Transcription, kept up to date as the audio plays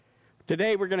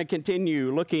Today we're going to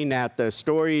continue looking at the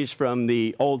stories from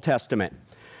the Old Testament.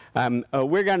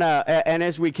 We're going to, and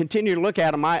as we continue to look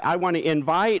at them, I want to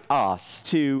invite us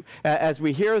to, as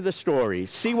we hear the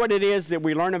stories, see what it is that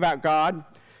we learn about God,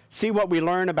 see what we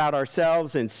learn about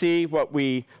ourselves, and see what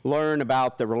we learn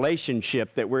about the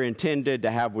relationship that we're intended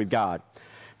to have with God.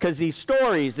 Because these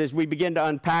stories, as we begin to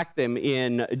unpack them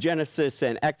in Genesis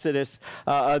and Exodus,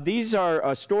 these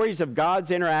are stories of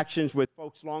God's interactions with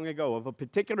folks long ago, of a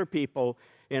particular people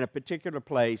in a particular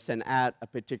place and at a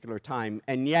particular time.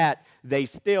 And yet, they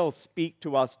still speak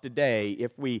to us today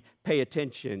if we pay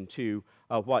attention to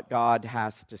what God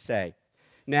has to say.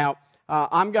 Now,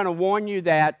 I'm going to warn you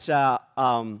that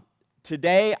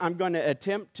today I'm going to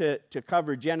attempt to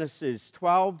cover Genesis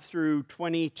 12 through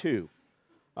 22.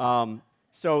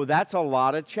 So that's a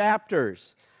lot of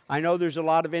chapters. I know there's a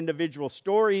lot of individual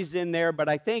stories in there, but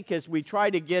I think as we try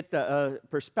to get the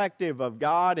perspective of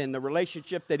God and the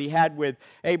relationship that he had with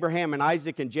Abraham and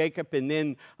Isaac and Jacob and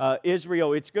then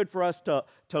Israel, it's good for us to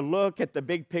look at the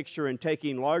big picture, and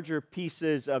taking larger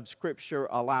pieces of Scripture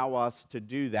allow us to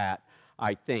do that,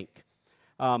 I think.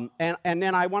 And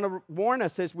then I want to warn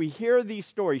us as we hear these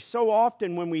stories. So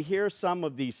often when we hear some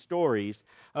of these stories,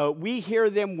 we hear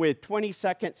them with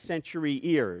 22nd century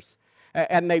ears.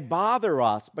 And they bother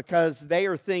us because they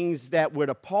are things that would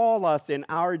appall us in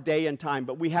our day and time.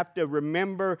 But we have to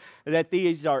remember that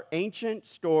these are ancient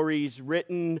stories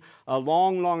written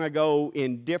long, long ago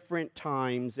in different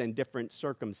times and different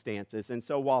circumstances. And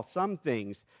so while some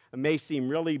things may seem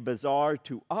really bizarre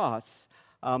to us,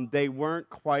 they weren't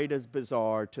quite as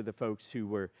bizarre to the folks who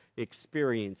were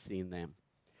experiencing them.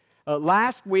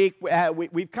 Last week,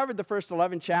 we've covered the first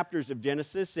 11 chapters of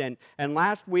Genesis, and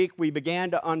last week we began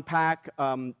to unpack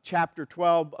chapter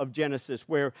 12 of Genesis,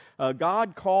 where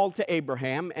God called to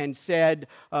Abraham and said,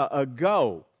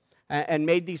 go, and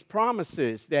made these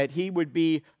promises that he would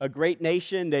be a great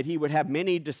nation, that he would have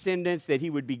many descendants, that he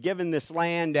would be given this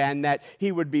land, and that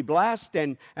he would be blessed,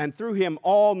 and through him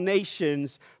all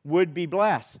nations would be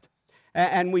blessed.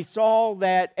 And we saw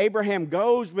that Abraham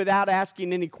goes without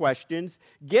asking any questions,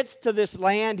 gets to this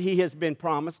land he has been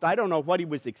promised. I don't know what he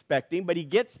was expecting, but he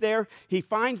gets there, he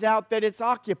finds out that it's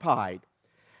occupied.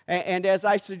 And as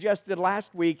I suggested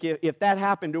last week, if that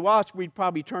happened to us, we'd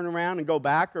probably turn around and go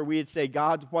back, or we'd say,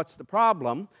 God, what's the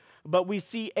problem? But we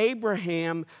see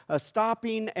Abraham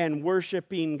stopping and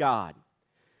worshiping God.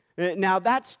 Now,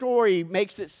 that story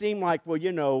makes it seem like, well,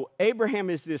 you know, Abraham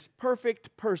is this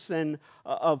perfect person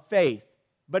of faith.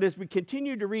 But as we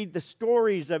continue to read the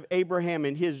stories of Abraham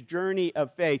and his journey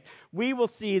of faith, we will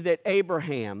see that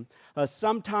Abraham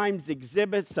sometimes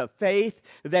exhibits a faith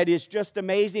that is just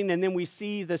amazing, and then we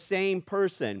see the same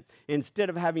person, instead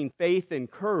of having faith and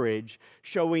courage,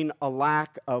 showing a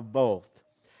lack of both.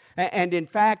 And in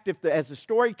fact, as the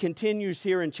story continues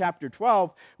here in chapter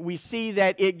 12, we see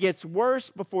that it gets worse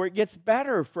before it gets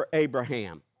better for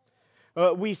Abraham.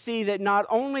 We see that not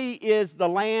only is the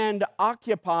land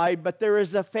occupied, but there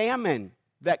is a famine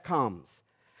that comes.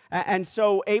 And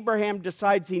so Abraham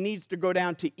decides he needs to go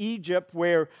down to Egypt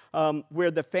where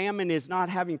the famine is not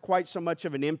having quite so much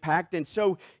of an impact. And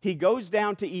so he goes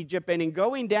down to Egypt, and in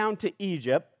going down to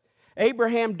Egypt,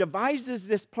 Abraham devises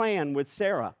this plan with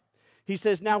Sarah. He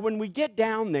says, now when we get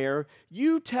down there,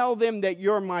 you tell them that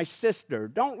you're my sister.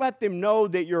 Don't let them know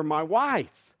that you're my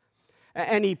wife.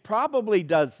 And he probably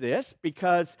does this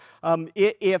because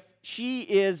if she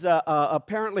is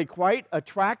apparently quite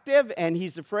attractive, and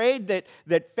he's afraid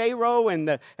that Pharaoh and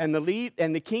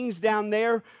the kings down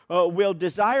there will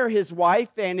desire his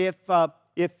wife, and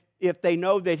if they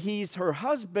know that he's her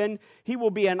husband, he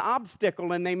will be an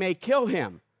obstacle and they may kill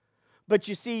him. But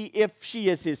you see, if she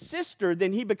is his sister,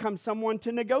 then he becomes someone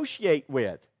to negotiate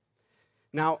with.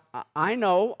 Now, I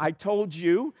know I told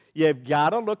you, you've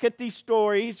got to look at these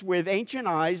stories with ancient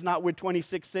eyes, not with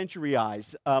 26th century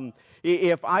eyes.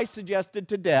 If I suggested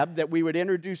to Deb that we would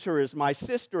introduce her as my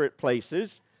sister at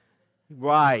places,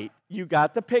 right, you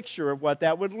got the picture of what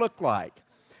that would look like.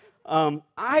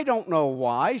 I don't know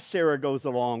why Sarah goes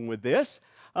along with this.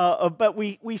 But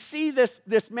we see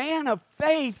this man of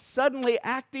faith suddenly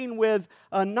acting with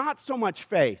not so much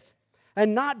faith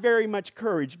and not very much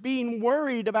courage, being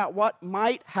worried about what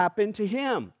might happen to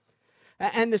him.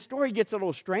 And the story gets a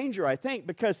little stranger, I think,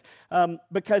 because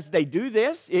they do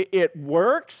this. It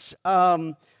works,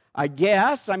 I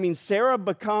guess. I mean, Sarah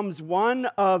becomes one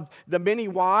of the many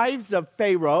wives of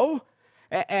Pharaoh,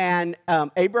 and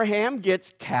Abraham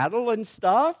gets cattle and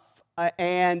stuff,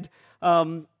 and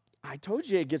I told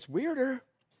you it gets weirder.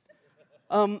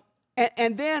 And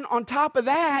then on top of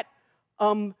that,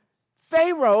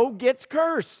 Pharaoh gets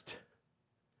cursed.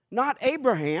 not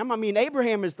Abraham. I mean,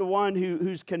 Abraham is the one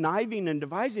who's conniving and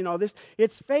devising all this.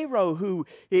 It's Pharaoh who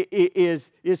is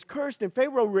cursed, and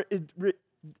Pharaoh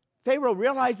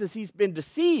realizes he's been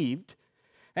deceived,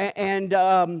 and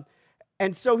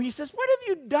so he says, "What have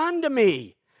you done to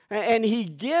me?" And he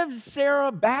gives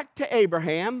Sarah back to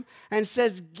Abraham and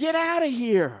says, "Get out of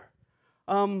here.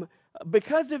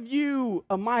 Because of you,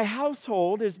 my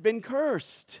household has been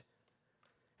cursed."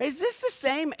 Is this the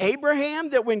same Abraham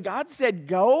that when God said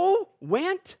go,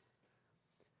 went?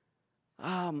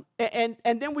 And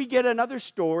then we get another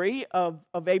story of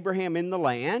Abraham in the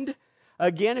land.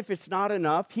 Again, if it's not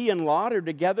enough, he and Lot are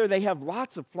together. They have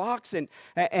lots of flocks,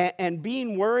 and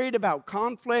being worried about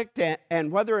conflict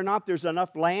and whether or not there's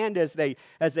enough land as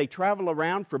they travel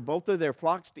around for both of their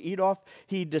flocks to eat off,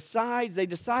 they decide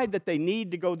that they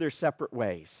need to go their separate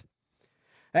ways.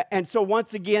 And so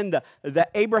once again, the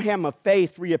Abraham of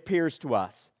faith reappears to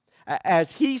us.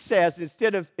 As he says,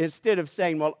 instead of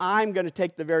saying, "Well, I'm going to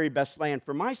take the very best land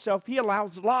for myself," he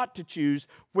allows Lot to choose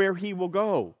where he will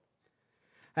go.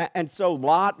 And so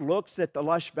Lot looks at the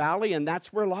lush valley, and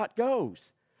that's where Lot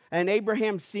goes. And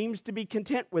Abraham seems to be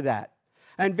content with that.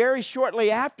 And very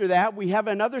shortly after that, we have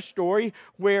another story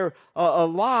where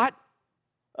Lot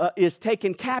is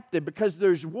taken captive because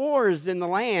there's wars in the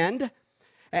land,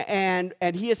 and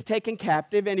he is taken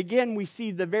captive. And again, we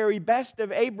see the very best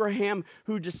of Abraham,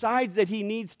 who decides that he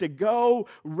needs to go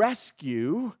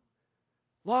rescue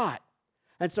Lot.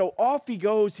 And so off he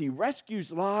goes, he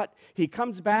rescues Lot, he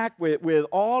comes back with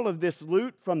all of this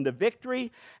loot from the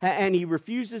victory, and he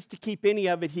refuses to keep any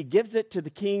of it. He gives it to the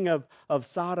king of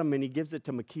Sodom, and he gives it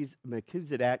to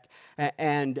Melchizedek,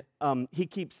 and he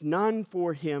keeps none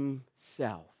for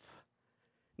himself.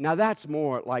 Now that's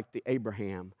more like the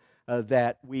Abraham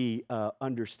that we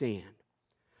understand.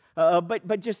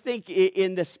 But just think,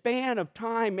 in the span of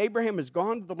time, Abraham has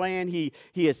gone to the land. He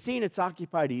has seen it's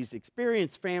occupied. He's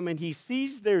experienced famine. He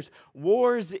sees there's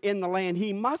wars in the land.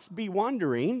 He must be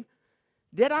wondering,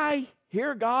 did I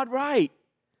hear God right?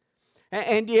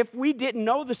 And if we didn't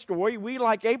know the story, we,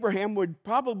 like Abraham, would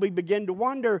probably begin to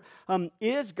wonder,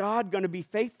 is God going to be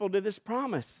faithful to this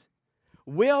promise?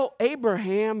 Will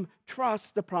Abraham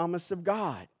trust the promise of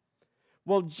God?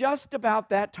 Well, just about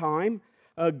that time,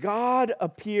 God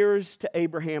appears to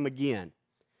Abraham again.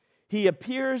 He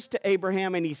appears to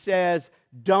Abraham and he says,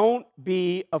 "Don't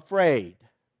be afraid.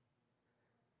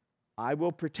 I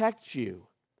will protect you."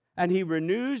 And he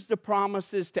renews the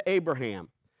promises to Abraham.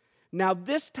 Now,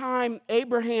 this time,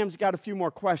 Abraham's got a few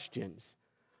more questions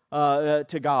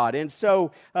to God. And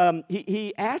so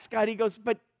he asks God, he goes,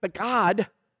 but God,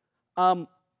 I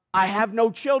have no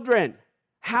children.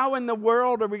 How in the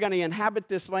world are we going to inhabit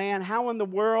this land? How in the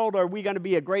world are we going to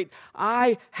be a great...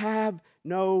 I have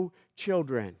no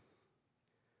children.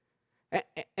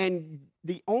 And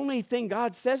the only thing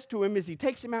God says to him is he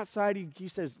takes him outside. He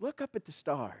says, "Look up at the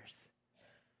stars."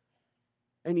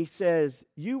 And he says,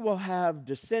 "You will have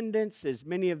descendants as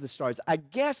many of the stars." I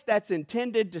guess that's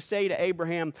intended to say to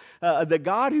Abraham, the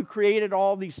God who created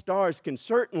all these stars can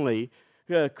certainly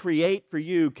create for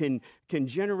you, can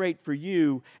generate for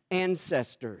you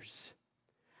ancestors.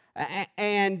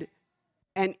 And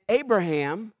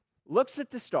Abraham looks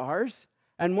at the stars,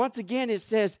 and once again it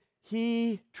says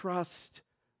he trusts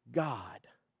God.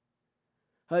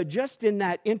 Just in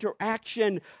that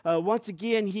interaction, once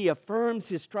again he affirms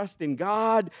his trust in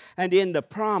God and in the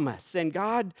promise. And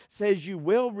God says, "You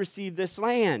will receive this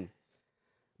land."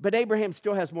 But Abraham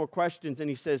still has more questions, and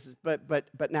he says,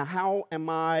 but now how am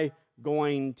I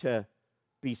going to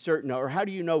be certain, or how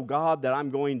do you know, God, that I'm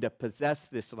going to possess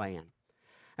this land?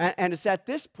 And it's at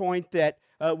this point that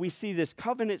we see this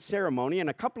covenant ceremony, and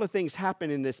a couple of things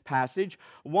happen in this passage.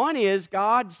 One is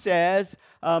God says,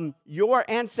 your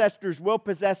ancestors will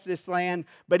possess this land,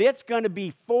 but it's going to be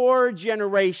 4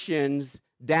 generations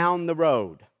down the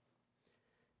road.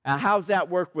 Now, how's that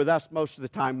work with us most of the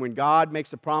time when God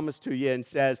makes a promise to you and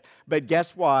says, but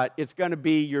guess what? It's going to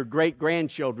be your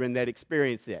great-grandchildren that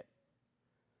experience it.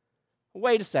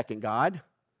 Wait a second, God.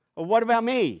 Well, what about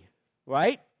me?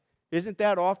 Right? Isn't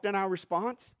that often our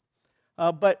response?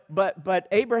 But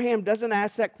Abraham doesn't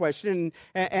ask that question.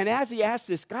 And as he asks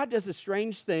this, God does a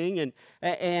strange thing.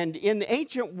 And in the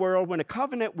ancient world, when a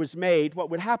covenant was made, what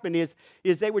would happen is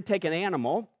they would take an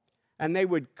animal and they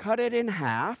would cut it in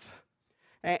half.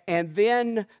 And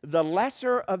then the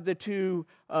lesser of the two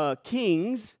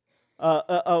kings,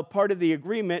 part of the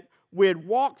agreement, would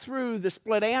walk through the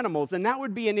split animals, and that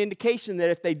would be an indication that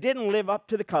if they didn't live up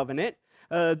to the covenant,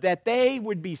 that they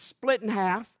would be split in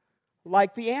half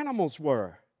like the animals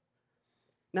were.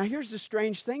 Now, here's the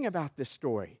strange thing about this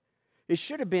story, It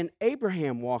should have been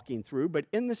Abraham walking through, but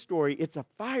in the story, it's a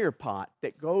fire pot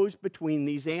that goes between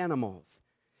these animals.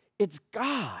 It's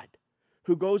God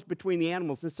who goes between the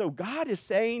animals. And so God is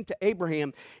saying to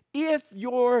Abraham, if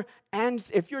your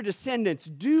descendants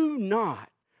do not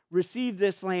receive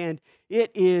this land,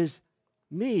 it is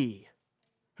me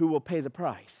who will pay the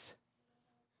price.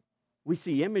 We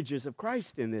see images of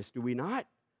Christ in this, do we not?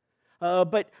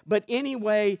 But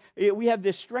anyway, we have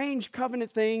this strange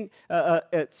covenant thing,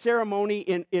 ceremony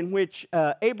in which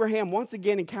Abraham once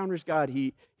again encounters God.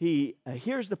 He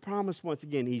hears the promise once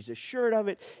again. He's assured of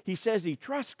it. He says he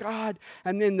trusts God.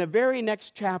 And then the very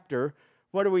next chapter,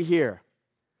 what do we hear?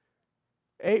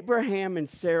 Abraham and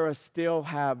Sarah still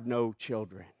have no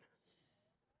children.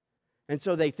 And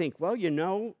so they think, well,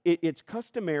 it's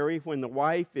customary when the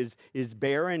wife is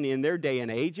barren in their day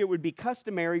and age. It would be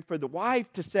customary for the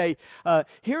wife to say,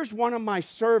 here's one of my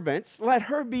servants. Let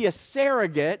her be a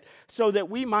surrogate so that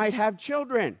we might have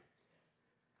children.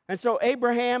 And so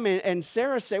Abraham and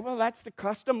Sarah say, well, that's the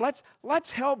custom.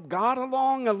 Let's help God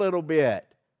along a little bit.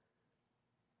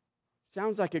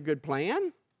 Sounds like a good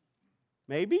plan.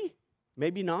 Maybe,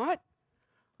 maybe not.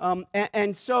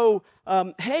 And so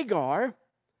Hagar,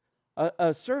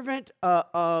 a servant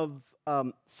of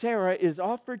Sarah, is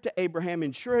offered to Abraham,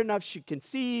 and sure enough, she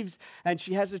conceives, and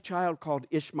she has a child called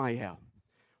Ishmael.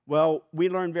 Well, we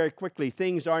learn very quickly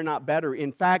things are not better.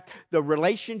 In fact, the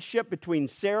relationship between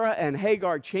Sarah and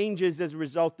Hagar changes as a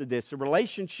result of this. The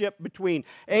relationship between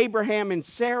Abraham and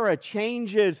Sarah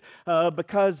changes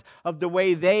because of the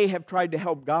way they have tried to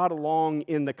help God along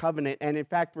in the covenant. And in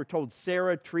fact, we're told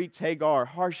Sarah treats Hagar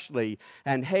harshly,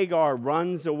 and Hagar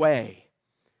runs away.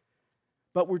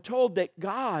 But we're told that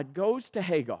God goes to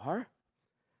Hagar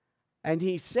and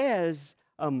he says,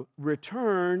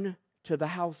 return to the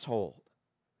household.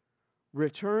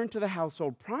 Return to the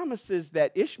household. Promises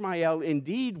that Ishmael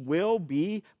indeed will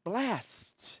be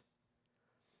blessed.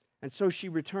 And so she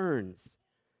returns.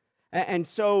 And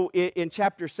so in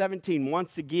chapter 17,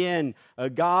 once again,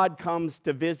 God comes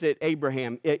to visit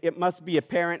Abraham. It must be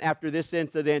apparent after this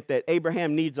incident that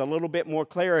Abraham needs a little bit more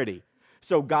clarity.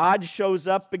 So God shows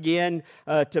up again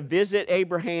to visit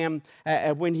Abraham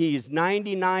when he's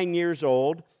 99 years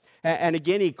old. And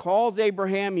again, he calls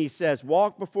Abraham. He says,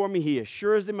 walk before me. He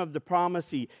assures him of the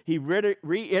promise. He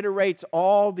reiterates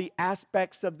all the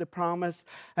aspects of the promise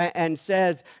and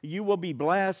says, you will be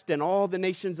blessed and all the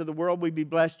nations of the world will be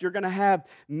blessed. You're going to have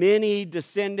many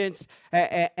descendants.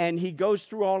 And he goes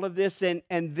through all of this. And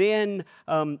then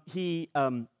he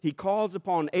calls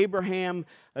upon Abraham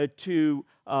to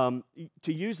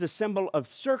use the symbol of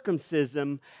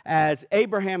circumcision as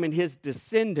Abraham and his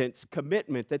descendants'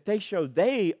 commitment, that they show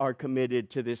they are committed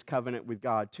to this covenant with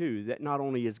God too, that not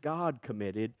only is God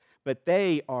committed, but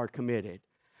they are committed.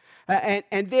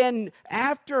 And then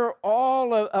after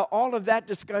all of that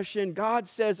discussion, God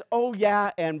says, oh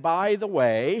yeah, and by the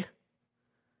way,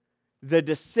 the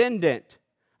descendant,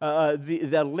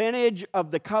 the lineage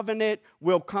of the covenant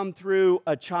will come through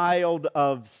a child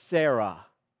of Sarah.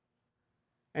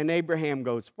 And Abraham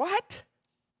goes, what?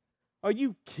 Are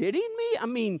you kidding me? I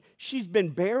mean, she's been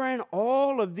barren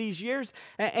all of these years.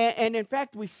 And in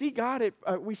fact, we see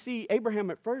Abraham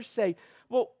at first say,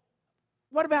 well,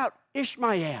 what about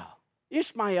Ishmael?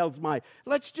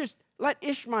 Let's just let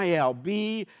Ishmael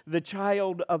be the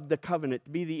child of the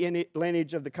covenant, be the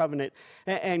lineage of the covenant.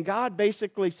 And God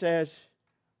basically says,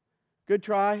 good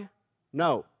try?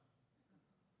 No.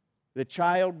 The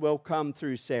child will come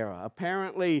through Sarah.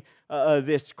 Apparently,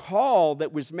 this call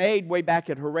that was made way back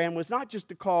at Haran was not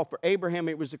just a call for Abraham,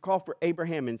 it was a call for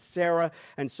Abraham and Sarah.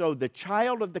 And so the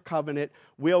child of the covenant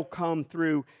will come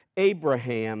through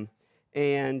Abraham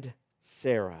and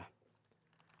Sarah.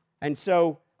 And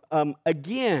so,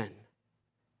 again,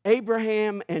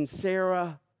 Abraham and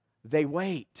Sarah, they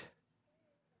wait.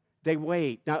 They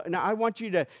wait. Now, I want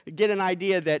you to get an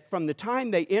idea that from the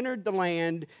time they entered the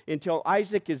land until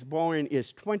Isaac is born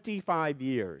is 25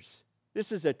 years.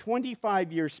 This is a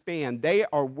 25-year span. They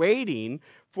are waiting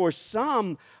for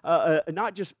some,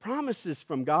 not just promises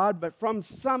from God, but from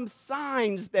some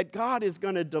signs that God is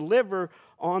going to deliver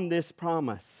on this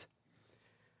promise.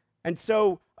 And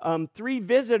so 3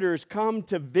 visitors come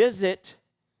to visit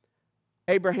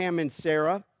Abraham and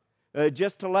Sarah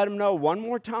just to let them know one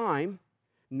more time,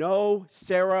 no,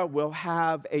 Sarah will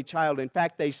have a child. In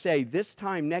fact, they say this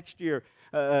time next year,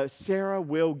 Sarah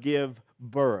will give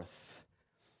birth.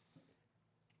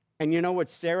 And you know what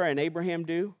Sarah and Abraham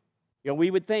do? We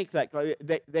would think that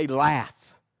they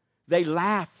laugh. They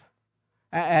laugh.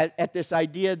 at this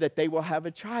idea that they will have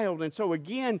a child. And so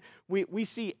again, we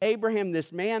see Abraham,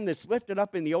 this man that's lifted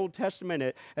up in the Old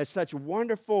Testament as such a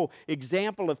wonderful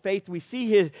example of faith. We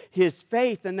see his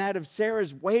faith and that of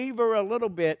Sarah's waver a little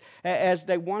bit as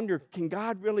they wonder, can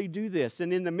God really do this?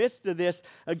 And in the midst of this,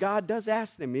 God does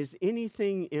ask them, is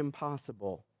anything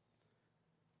impossible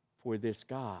for this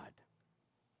God?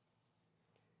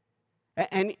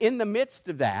 And in the midst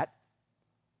of that,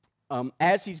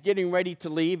 as he's getting ready to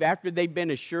leave, after they've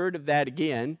been assured of that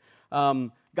again,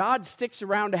 God sticks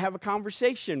around to have a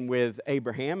conversation with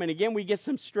Abraham. And again, we get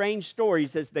some strange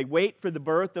stories as they wait for the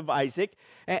birth of Isaac.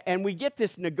 And we get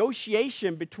this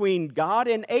negotiation between God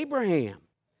and Abraham.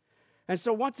 And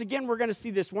so once again, we're going to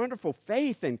see this wonderful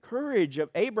faith and courage of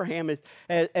Abraham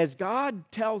as God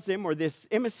tells him, or this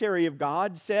emissary of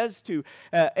God says to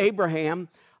Abraham,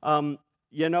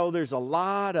 you know, there's a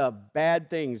lot of bad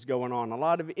things going on, a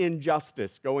lot of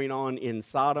injustice going on in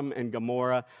Sodom and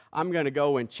Gomorrah. I'm going to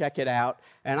go and check it out,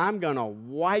 and I'm going to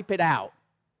wipe it out.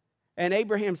 And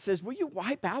Abraham says, will you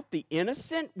wipe out the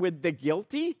innocent with the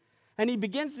guilty? And he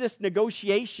begins this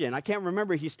negotiation. I can't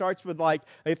remember. He starts with like,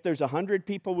 if there's 100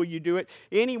 people, will you do it?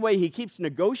 Anyway, he keeps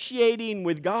negotiating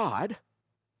with God.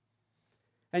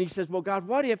 And he says, well, God,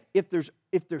 what if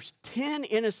there's 10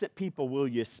 innocent people, will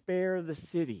you spare the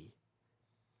city?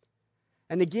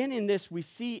 And again in this, we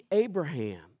see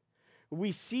Abraham.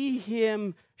 We see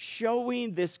him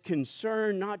showing this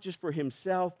concern not just for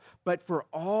himself, but for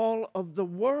all of the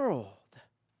world,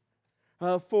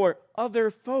 for other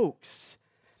folks.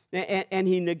 And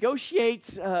he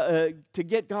negotiates to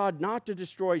get God not to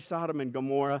destroy Sodom and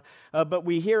Gomorrah. But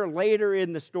we hear later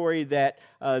in the story that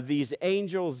these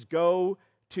angels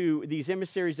these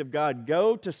emissaries of God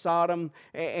go to Sodom,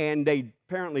 and they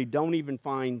apparently don't even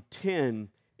find 10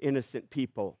 innocent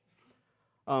people.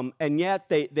 And yet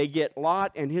they get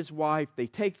Lot and his wife, they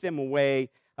take them away,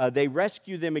 they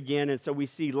rescue them again, and so we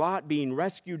see Lot being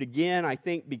rescued again, I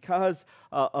think because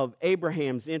of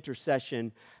Abraham's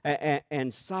intercession,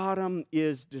 and Sodom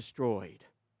is destroyed.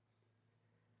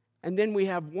 And then we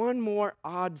have one more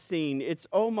odd scene. It's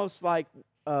almost like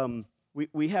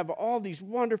we have all these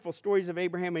wonderful stories of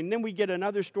Abraham, and then we get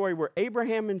another story where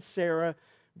Abraham and Sarah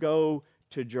go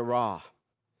to Gerar.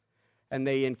 And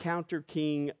they encounter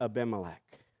King Abimelech.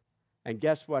 And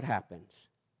guess what happens?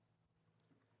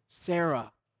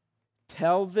 Sarah,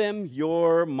 tell them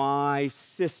you're my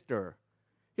sister.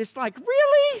 It's like,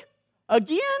 really?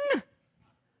 Again?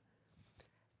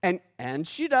 And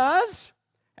she does.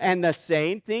 And the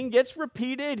same thing gets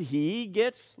repeated. He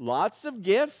gets lots of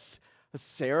gifts.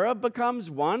 Sarah becomes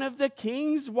one of the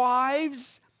king's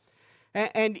wives.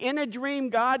 And in a dream,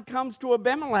 God comes to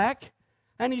Abimelech.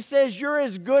 And he says, you're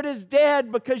as good as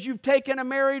dead because you've taken a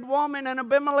married woman. And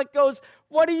Abimelech goes,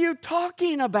 what are you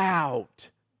talking about?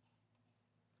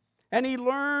 And he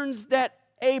learns that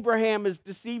Abraham has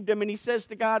deceived him. And he says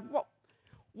to God, well,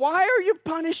 why are you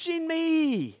punishing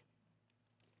me?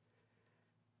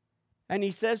 And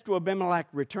he says to Abimelech,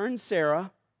 return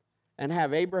Sarah and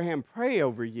have Abraham pray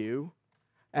over you,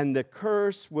 and the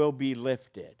curse will be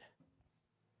lifted.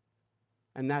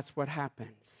 And that's what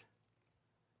happens.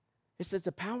 It's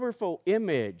a powerful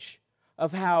image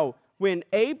of how when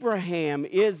Abraham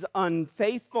is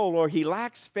unfaithful or he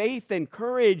lacks faith and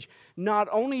courage, not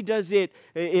only does it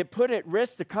put at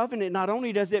risk the covenant, not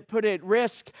only does it put at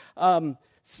risk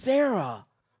Sarah,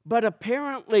 but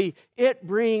apparently it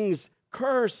brings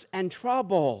curse and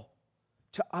trouble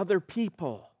to other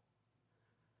people.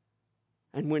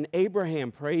 And when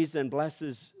Abraham prays and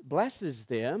blesses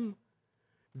them,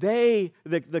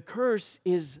 the curse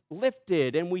is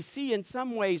lifted, and we see in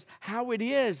some ways how it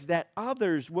is that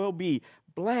others will be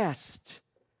blessed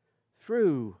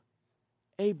through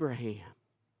Abraham.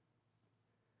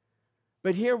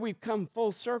 But here we've come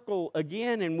full circle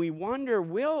again, and we wonder,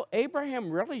 will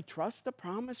Abraham really trust the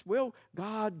promise? Will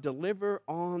God deliver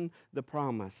on the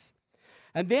promise?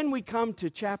 And then we come to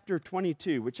chapter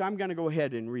 22, which I'm going to go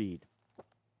ahead and read.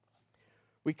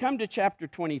 We come to chapter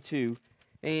 22.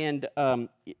 And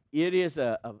it is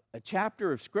a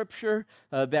chapter of Scripture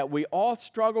that we all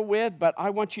struggle with, but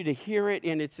I want you to hear it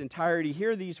in its entirety.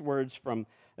 Hear these words from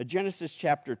Genesis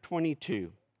chapter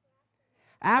 22.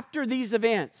 After these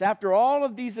events, after all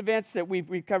of these events that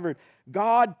we've covered,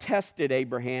 God tested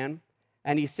Abraham,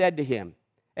 and he said to him,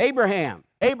 Abraham,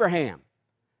 Abraham.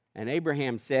 And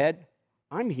Abraham said,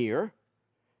 I'm here.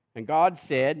 And God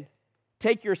said,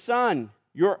 take your son,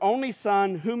 your only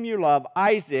son whom you love,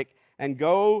 Isaac, and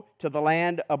go to the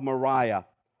land of Moriah.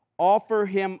 Offer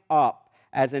him up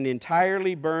as an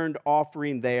entirely burned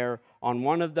offering there on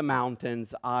one of the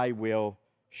mountains I will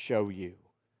show you.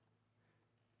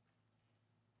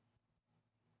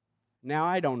 Now,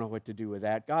 I don't know what to do with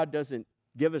that. God doesn't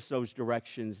give us those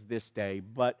directions this day,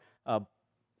 but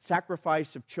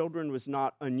sacrifice of children was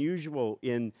not unusual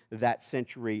in that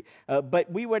century.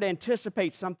 But we would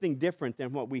anticipate something different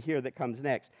than what we hear that comes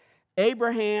next.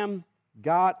 Abraham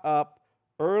got up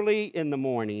early in the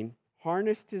morning,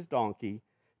 harnessed his donkey,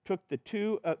 took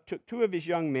two of his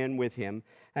young men with him,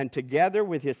 and together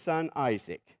with his son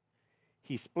Isaac,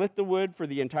 he split the wood for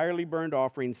the entirely burned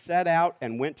offering, set out,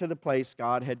 and went to the place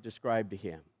God had described to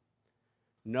him.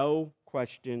 No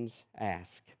questions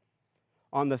asked.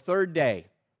 On the third day,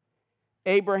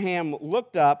 Abraham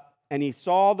looked up, and he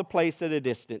saw the place at a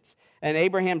distance. And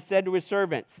Abraham said to his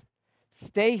servants,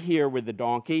 "Stay here with the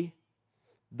donkey.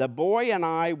 The boy and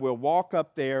I will walk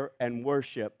up there and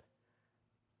worship,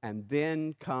 and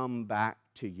then come back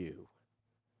to you."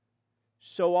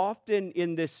 So often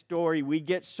in this story, we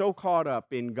get so caught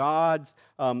up in God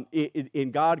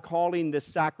calling this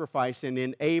sacrifice and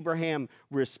in Abraham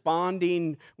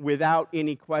responding without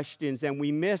any questions, and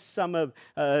we miss some of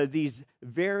these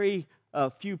very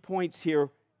few points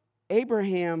here.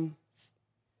 Abraham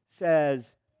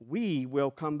says, "We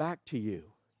will come back to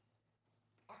you."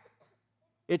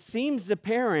 It seems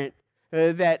apparent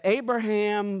that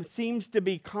Abraham seems to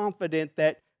be confident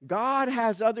that God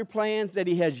has other plans that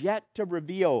he has yet to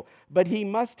reveal, but he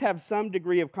must have some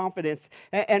degree of confidence,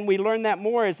 and we learn that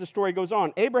more as the story goes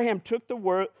on. Abraham took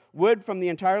the wood from the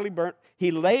entirely burnt,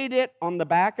 he laid it on the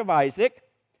back of Isaac,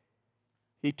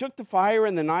 he took the fire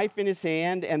and the knife in his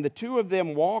hand, and the two of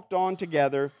them walked on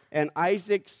together, and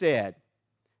Isaac said,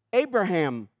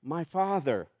 "Abraham, my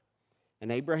father."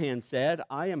 And Abraham said,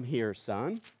 "I am here,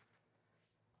 son."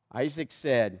 Isaac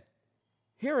said,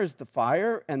 "Here is the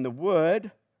fire and the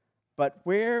wood, but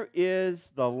where is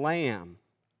the lamb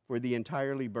for the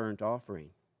entirely burnt offering?"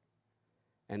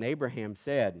 And Abraham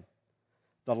said,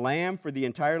 "The lamb for the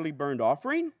entirely burnt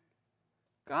offering?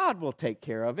 God will take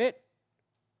care of it."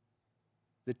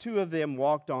 The two of them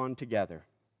walked on together.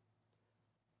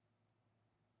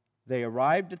 They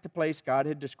arrived at the place God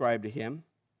had described to him.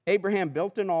 Abraham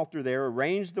built an altar there,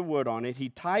 arranged the wood on it. He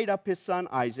tied up his son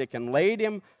Isaac and laid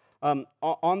him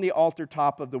on the altar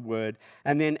top of the wood.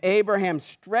 And then Abraham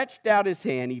stretched out his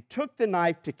hand. He took the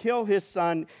knife to kill his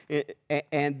son.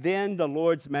 And then the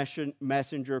Lord's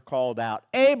messenger called out,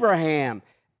 "Abraham,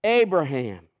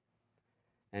 Abraham."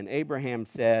 And Abraham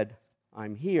said,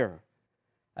 "I'm here."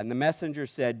 And the messenger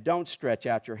said, "Don't stretch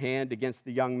out your hand against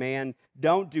the young man.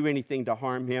 Don't do anything to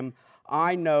harm him.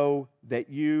 I know that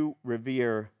you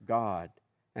revere God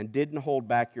and didn't hold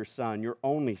back your son, your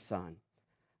only son."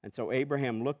 And so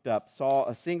Abraham looked up, saw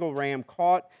a single ram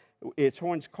its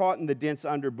horns caught in the dense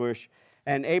underbush,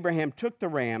 and Abraham took the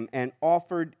ram and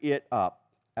offered it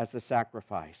up as a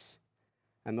sacrifice.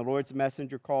 And the Lord's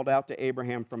messenger called out to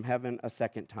Abraham from heaven a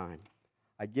second time,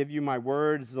 "I give you my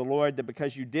word as the Lord, that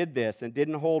because you did this and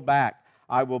didn't hold back,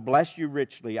 I will bless you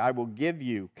richly. I will give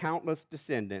you countless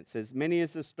descendants, as many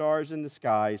as the stars in the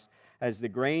skies, as the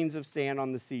grains of sand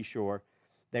on the seashore.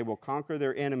 They will conquer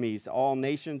their enemies. All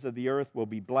nations of the earth will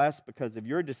be blessed because of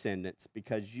your descendants,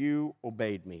 because you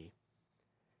obeyed me."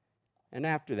 And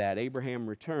after that, Abraham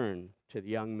returned to the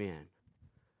young men.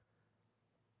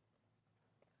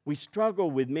 We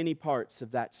struggle with many parts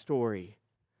of that story.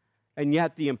 And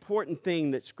yet the important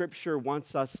thing that Scripture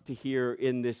wants us to hear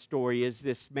in this story is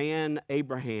this man,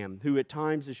 Abraham, who at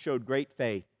times has showed great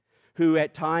faith, who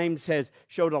at times has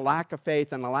showed a lack of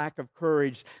faith and a lack of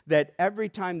courage, that every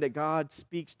time that God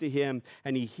speaks to him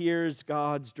and he hears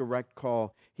God's direct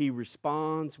call, he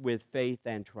responds with faith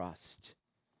and trust.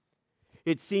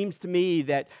 It seems to me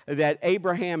that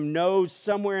Abraham knows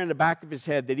somewhere in the back of his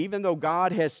head that even though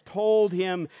God has told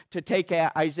him to take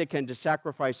Isaac and to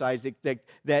sacrifice Isaac,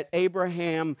 that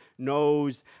Abraham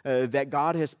knows that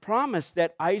God has promised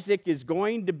that Isaac is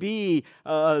going to be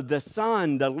the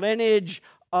son, the lineage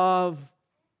of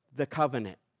the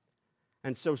covenant.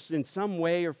 And so in some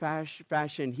way or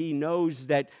fashion, he knows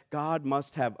that God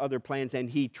must have other plans,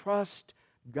 and he trusts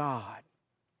God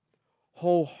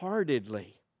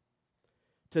wholeheartedly,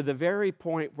 to the very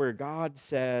point where God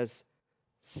says,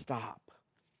 "Stop.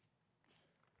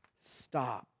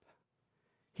 Stop."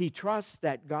 He trusts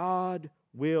that God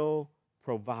will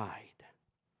provide.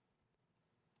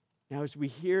 Now, as we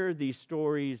hear these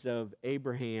stories of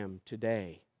Abraham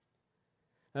today,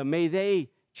 may they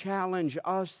challenge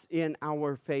us in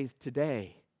our faith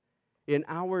today, in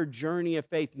our journey of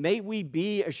faith. May we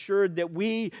be assured that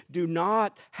we do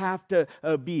not have to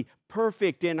be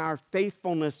perfect in our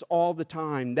faithfulness all the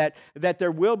time, that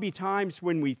there will be times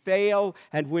when we fail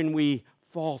and when we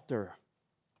falter.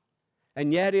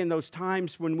 And yet, in those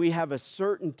times when we have a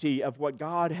certainty of what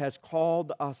God has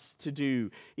called us to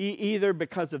do, either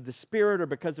because of the Spirit or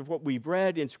because of what we've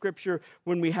read in Scripture,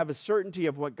 when we have a certainty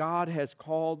of what God has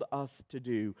called us to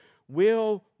do,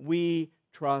 will we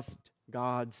trust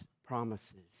God's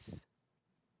promises?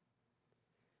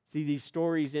 See, these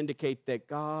stories indicate that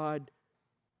God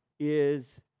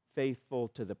is faithful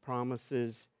to the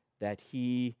promises that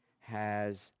He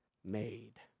has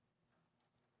made.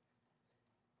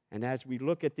 And as we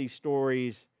look at these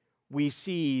stories, we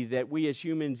see that we as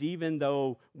humans, even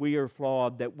though we are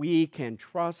flawed, that we can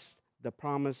trust the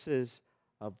promises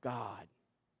of God.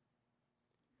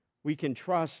 We can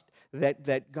trust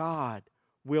that God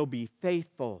will be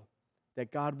faithful,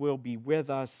 that God will be with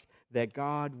us, that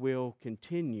God will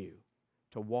continue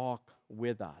to walk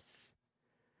with us.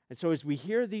 And so as we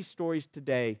hear these stories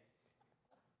today,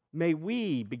 may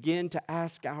we begin to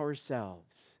ask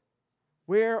ourselves,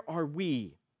 where are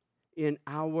we in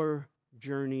our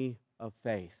journey of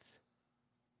faith?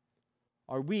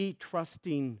 Are we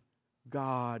trusting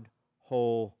God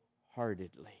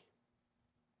wholeheartedly?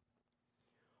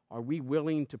 Are we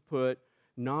willing to put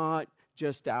not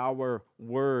just our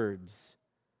words,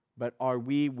 but are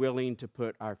we willing to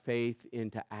put our faith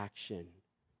into action,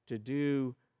 to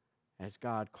do as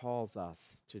God calls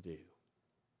us to do?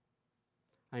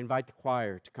 I invite the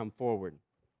choir to come forward.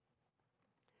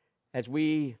 As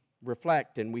we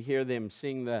reflect and we hear them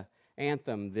sing the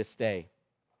anthem this day,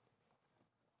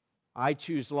 I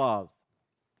choose love.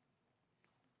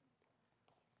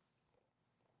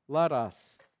 Let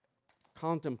us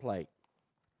contemplate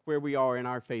where we are in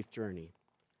our faith journey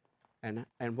and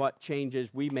what changes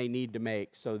we may need to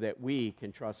make so that we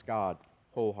can trust God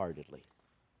wholeheartedly.